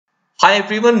Hi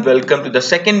everyone, welcome to the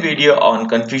second video on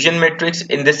confusion matrix.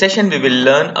 In this session, we will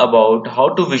learn about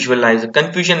how to visualize a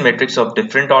confusion matrix of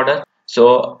different order.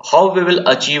 So how we will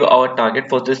achieve our target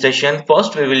for this session.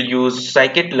 First, we will use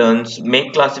scikit-learn's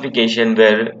MakeClassification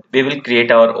where we will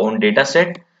create our own data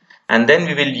set. And then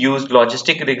we will use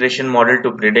logistic regression model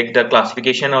to predict the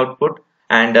classification output.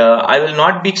 And I will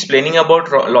not be explaining about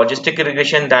logistic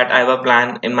regression that I have a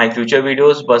plan in my future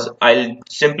videos, but I'll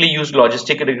simply use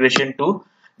logistic regression to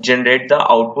generate the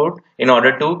output in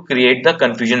order to create the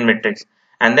confusion matrix.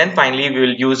 And then finally we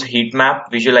will use heat map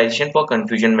visualization for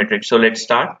confusion matrix. So let's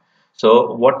start.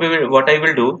 So what I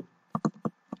will do,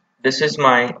 this is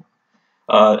my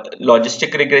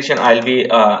logistic regression. I'll be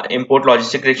import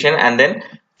logistic regression, and then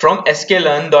from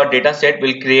sklearn.datasets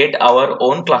we'll create our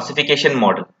own classification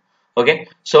model. Okay,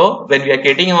 so when we are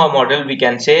creating our model, we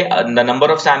can say the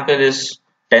number of samples is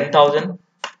 10,000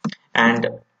 and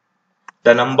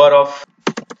the number of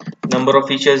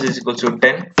features is equal to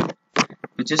 10,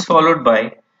 which is followed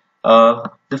by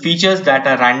the features that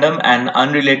are random and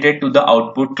unrelated to the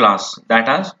output class, that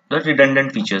are the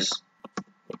redundant features.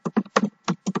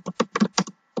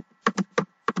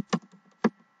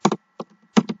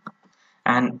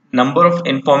 And number of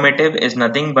informative is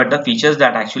nothing but the features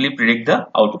that actually predict the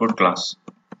output class.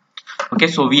 Okay,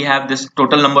 so we have this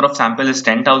total number of samples is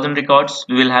 10,000 records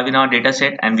we will have in our data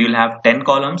set, and we will have 10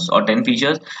 columns or 10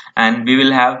 features, and we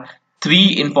will have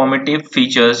 3 informative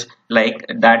features like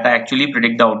that actually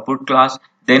predict the output class.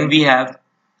 Then we have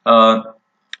the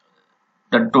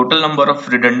total number of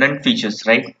redundant features,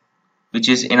 right, which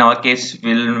is in our case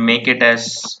we'll make it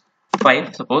as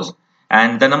 5 suppose,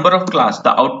 and the number of class,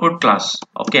 the output class.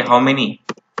 Okay, how many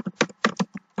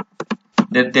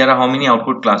there are, how many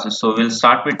output classes. So we'll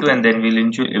start with 2 and then we'll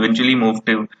eventually move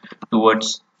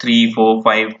towards 3, 4,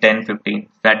 5, 10, 15,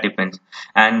 that depends.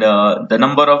 And the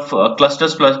number of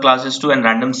clusters plus classes 2 and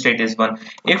random state is 1.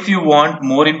 If you want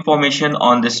more information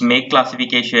on this make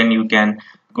classification, you can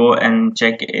go and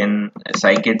check in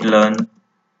scikit-learn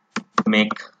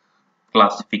make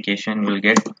classification. You'll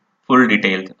get full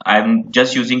details. I'm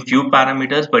just using few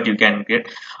parameters, but you can get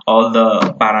all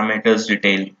the parameters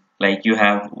detailed. Like you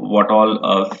have what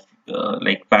all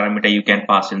like parameter you can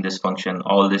pass in this function,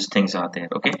 all these things are there.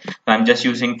 Okay, so I'm just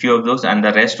using few of those, and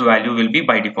the rest value will be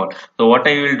by default. So what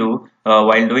I will do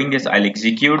while doing this, I'll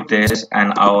execute this,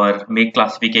 and our make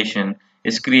classification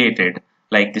is created.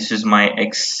 Like this is my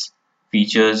X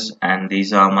features and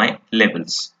these are my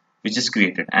labels, which is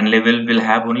created, and label will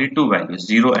have only 2 values,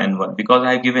 0 and 1, because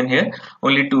I have given here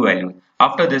only 2 values.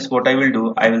 After this, what I will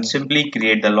do, I will simply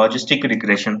create the logistic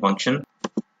regression function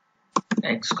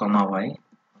x comma y.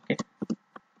 Okay,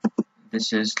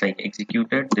 this is like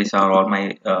executed. These are all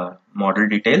my model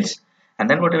details, and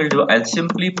then what I will do, I'll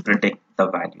simply predict the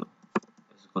value.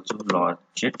 Let's go to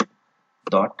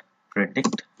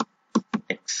logit.predict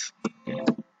x.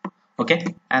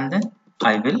 Okay, and then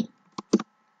I will.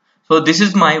 So this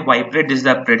is my y-pred, this is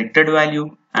the predicted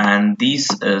value, and this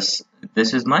is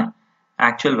my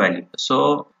actual value.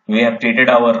 So we have created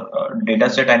our data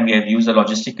set, and we have used the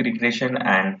logistic regression,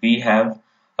 and we have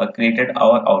created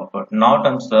our output. Now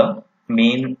comes the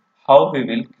main, how we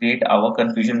will create our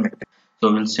confusion matrix.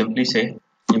 So we'll simply say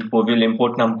we'll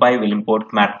import numpy, we'll import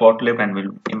matplotlib, and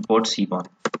we'll import cbon.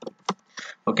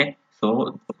 Okay,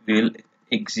 so we'll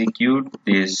execute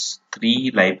these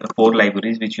 4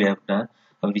 libraries which we have done,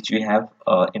 which we have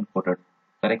imported.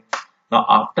 Correct. Now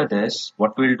after this,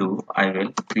 what we'll do, I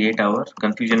will create our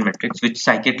confusion matrix, which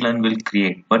scikit-learn will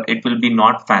create, but it will be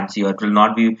not fancy, or it will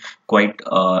not be quite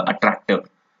attractive.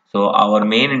 So our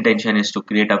main intention is to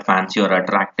create a fancy or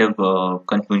attractive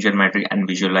confusion matrix and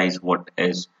visualize what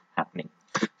is happening.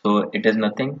 So it is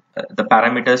nothing. The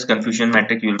parameters confusion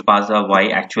matrix, you will pass a y,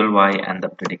 actual y, and the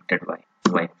predicted y.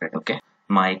 Okay.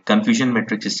 My confusion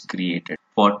matrix is created.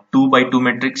 For 2 by 2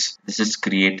 matrix, this is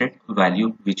created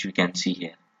value, which we can see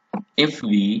here. If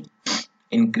we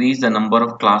increase the number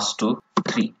of class to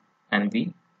 3 and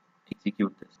we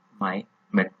execute this, my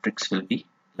matrix will be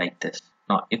like this.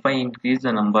 Now if I increase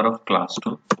the number of class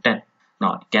to 10,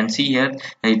 now you can see here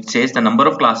it says the number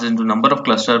of classes into number of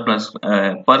cluster plus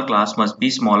per class must be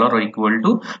smaller or equal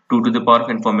to 2 to the power of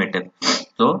informative.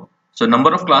 So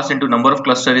number of class into number of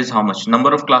cluster is how much?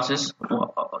 Number of classes,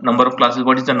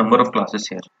 what is the number of classes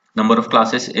here? Number of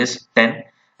classes is 10,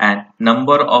 and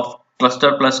number of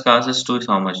cluster plus class is 2 is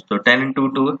how much? So 10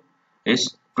 into 2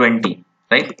 is 20,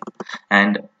 right?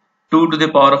 And 2 to the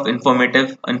power of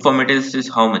informative is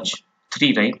how much?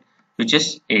 3, right? Which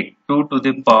is 8. 2 to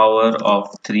the power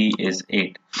of 3 is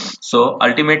 8. So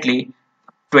ultimately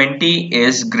 20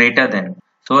 is greater than.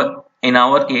 So in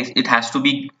our case it has to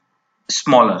be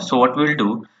smaller. So what we'll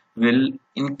do, will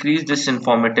increase this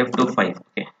informative to 5.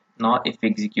 Okay, now if we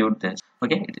execute this,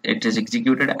 okay, it is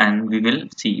executed, and we will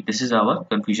see this is our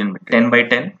confusion matrix. 10 by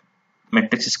 10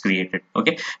 matrix is created.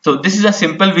 Okay, so this is a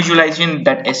simple visualization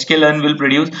that sklearn will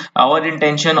produce. Our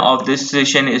intention of this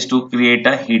session is to create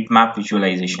a heat map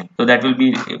visualization, so that will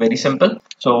be very simple.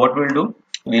 So what we'll do,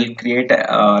 we'll create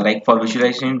like for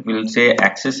visualization, we'll say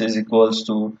axis is equals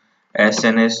to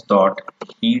sns dot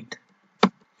heat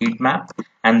map,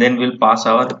 and then we'll pass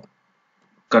our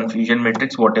confusion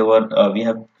matrix whatever we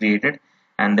have created,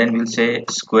 and then we'll say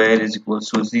square is equals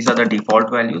to, these are the default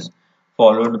values,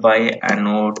 followed by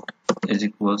anode is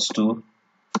equals to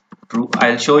true.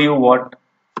 I'll show you what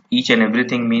each and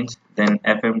everything means. Then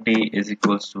fmt is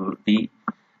equals to d,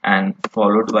 and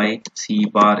followed by c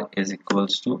bar is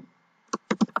equals to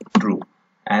true.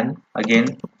 And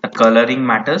again the coloring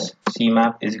matters.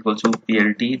 cmap is equals to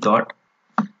plt dot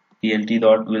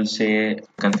will say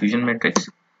confusion matrix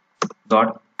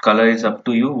dot color is up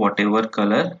to you, whatever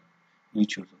color you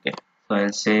choose. Okay, so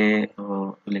I'll say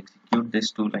we'll execute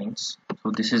these two lines. So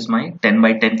this is my 10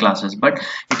 by 10 classes, but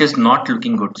it is not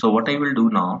looking good. So what I will do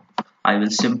now, I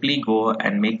will simply go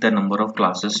and make the number of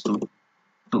classes to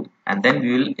 2, and then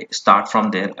we will start from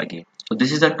there again. So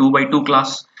this is a 2 by 2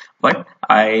 class, but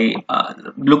I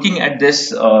looking at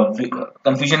this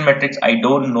confusion matrix, I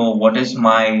don't know what is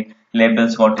my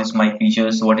labels, what is my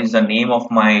features, what is the name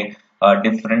of my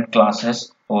different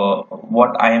classes, or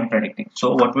what I am predicting.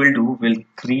 So what we'll do, we'll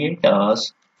create a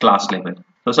class label.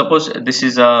 So suppose this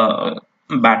is a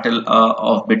battle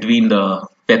of between the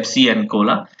Pepsi and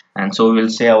Cola, and so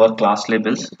we'll say our class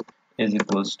labels is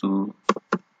equals to,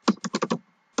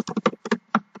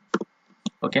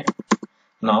 okay.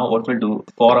 Now what we'll do,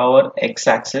 for our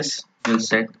x-axis we'll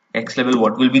set x label,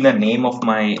 what will be the name of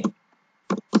my,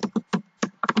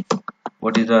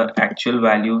 what is the actual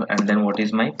value, and then what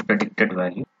is my predicted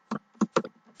value.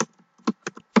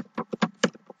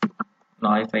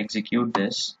 Now if I execute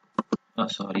this,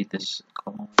 sorry, this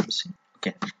comma,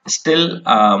 okay, still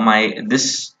my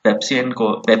this Pepsi and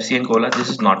Cola, this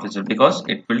is not visible because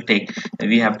it will take,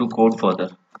 we have to code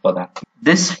further for that.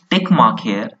 This tick mark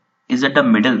here is at the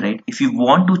middle, right? If you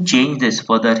want to change this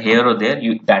further here or there,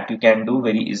 you can do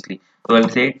very easily. So I'll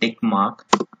say tick mark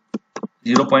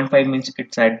 0.5 means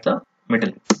it's at the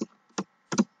middle.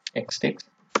 X ticks.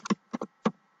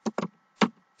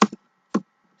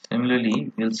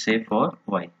 Similarly, we'll say for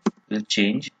y, we'll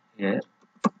change here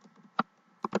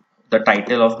the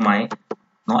title of my.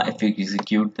 Now if you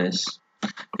execute this,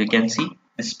 you can see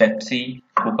this Pepsi,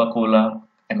 Coca-Cola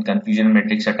and confusion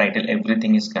matrix, a title,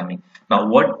 everything is coming. Now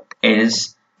what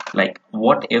is, like,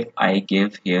 what if I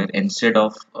give here instead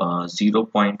of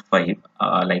 0.5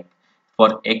 like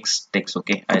for x text,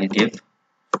 okay, I'll give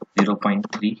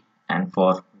 0.3, and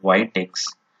for y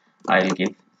text I'll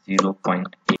give 0.8.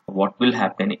 What will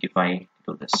happen if I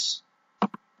do this?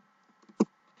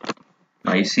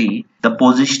 Now you see the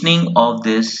positioning of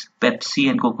this Pepsi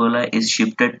and Coca-Cola is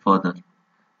shifted further.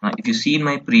 Now if you see in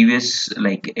my previous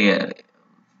like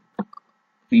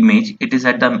image, it is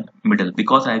at the middle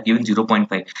because I have given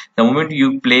 0.5. The moment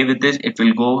you play with this, it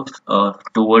will go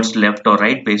towards left or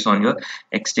right based on your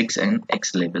x ticks and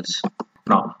x labels.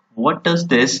 Now what does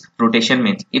this rotation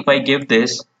means? If I give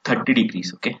this 30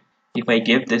 degrees, okay, if I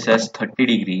give this as 30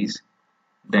 degrees,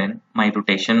 then my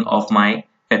rotation of my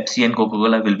Pepsi and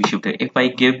Coca-Cola will be shifted. If I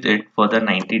give it further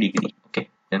 90 degree, okay,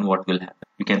 then what will happen?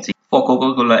 You can see for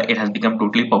Coca-Cola it has become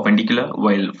totally perpendicular,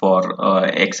 while for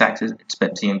x-axis it's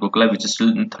Pepsi and Coca-Cola, which is still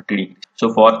in 30 degrees.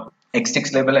 So for x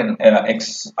ticks label and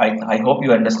I hope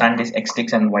you understand this x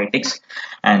ticks and y ticks,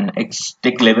 and x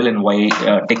tick label and y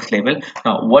ticks label.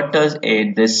 Now what does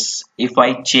this, if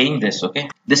I change this, okay,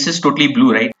 this is totally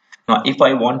blue, right? Now if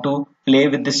I want to play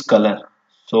with this color,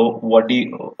 so what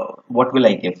will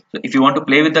I give? So if you want to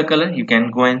play with the color, you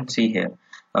can go and see here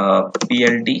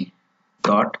plt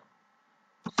dot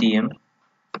cm,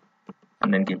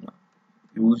 and then give,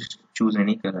 choose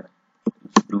any color,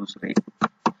 blues, right?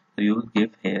 So you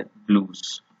give here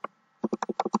blues.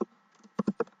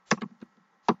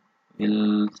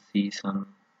 We'll see some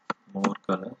more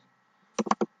colors.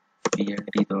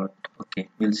 plt dot, okay,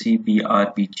 we'll see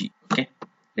brbg. Okay,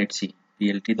 let's see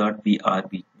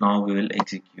plt.brb. Now we will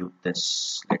execute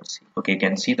this. Let's see. Okay, you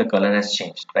can see the color has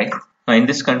changed, right? Now in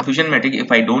this confusion matrix,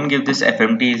 if I don't give this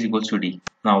fmt is equals to d,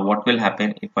 now what will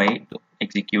happen if I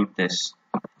execute this?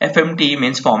 fmt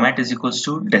means format is equals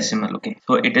to decimal, okay,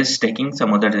 so it is taking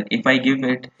some other. If I give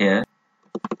it here,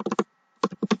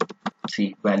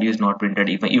 see, value is not printed.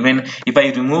 Even if I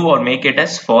remove or make it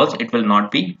as false, it will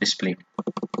not be displayed.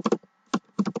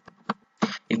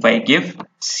 If I give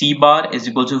c bar is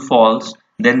equal to false,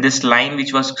 then this line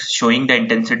which was showing the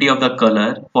intensity of the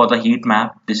color for the heat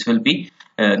map, this will be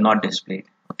not displayed.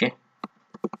 Okay,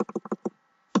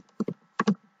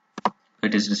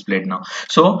 it is displayed now.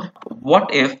 So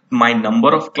what if my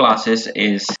number of classes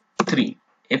is 3?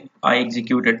 If I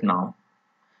execute it now,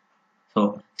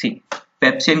 so see,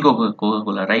 Pepsi and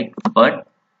Coca-Cola, right? But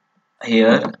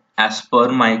here, as per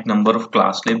my number of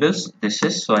class labels, this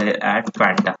is, so I add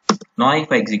Fanta. Now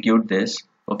if I execute this,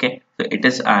 okay, so it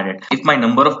is added. If my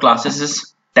number of classes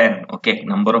is 10, okay,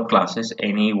 number of classes,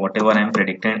 any whatever I'm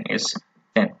predicting is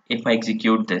 10. If I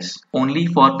execute this, only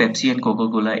for Pepsi and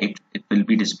Coca-Cola it will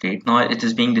be displayed. Now it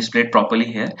is being displayed properly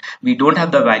here. We don't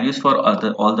have the values for all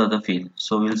the other fields.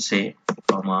 So we'll say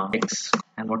comma x,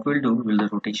 and what we'll do, will the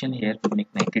rotation here will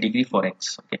make 90° for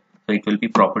x. Okay, so it will be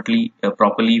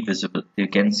properly visible. You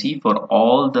can see for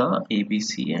all the A, B,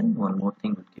 C, and one more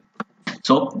thing will give.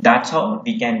 So that's how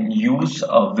we can use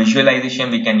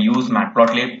visualization. We can use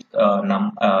matplotlib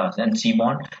and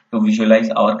cmon to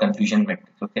visualize our confusion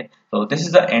metrics. Okay, so this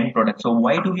is the end product. So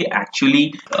why do we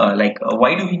actually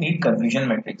why do we need confusion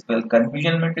metrics? Well,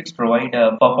 confusion metrics provide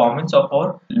a performance of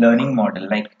our learning model.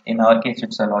 Like in our case,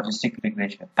 it's a logistic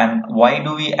regression. And why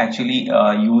do we actually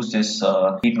use this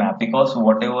heat map? Because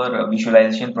whatever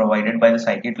visualization provided by the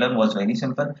scikit-learn was very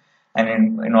simple, and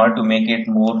in order to make it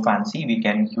more fancy, we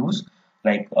can use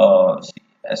like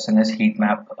SNS heat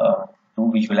map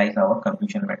to visualize our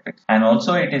confusion metrics. And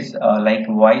also it is like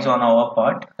wise on our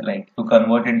part, like to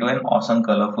convert into an awesome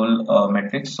colorful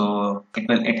metrics. So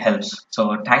it helps.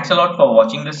 So thanks a lot for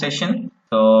watching this session.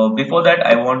 So before that,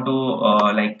 I want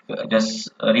to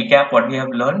just recap what we have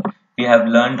learned. We have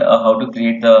learned how to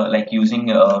create the using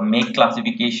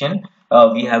MakeClassification.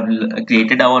 We have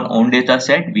created our own data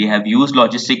set. We have used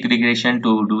logistic regression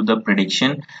to do the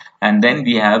prediction, and then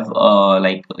we have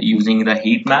using the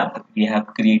heat map, we have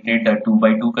created a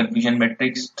 2x2 confusion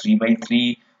matrix,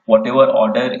 3x3, whatever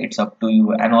order, it's up to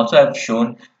you. And also I've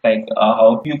shown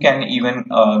how you can even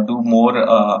do more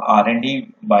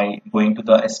R&D by going to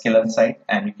the sklearn site,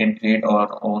 and you can create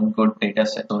our own good data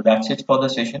set. So that's it for the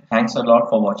session. Thanks a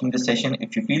lot for watching this session.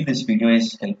 If you feel this video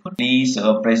is helpful, please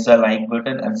press the like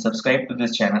button and subscribe to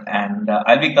this channel. And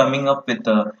I'll be coming up with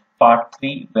part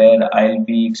 3, where I'll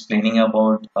be explaining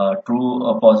about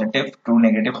true positive, true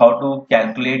negative, how to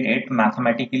calculate it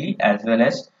mathematically, as well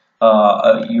as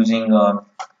using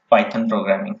Python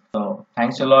programming. So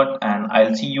thanks a lot, and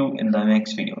I'll see you in the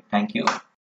next video. Thank you.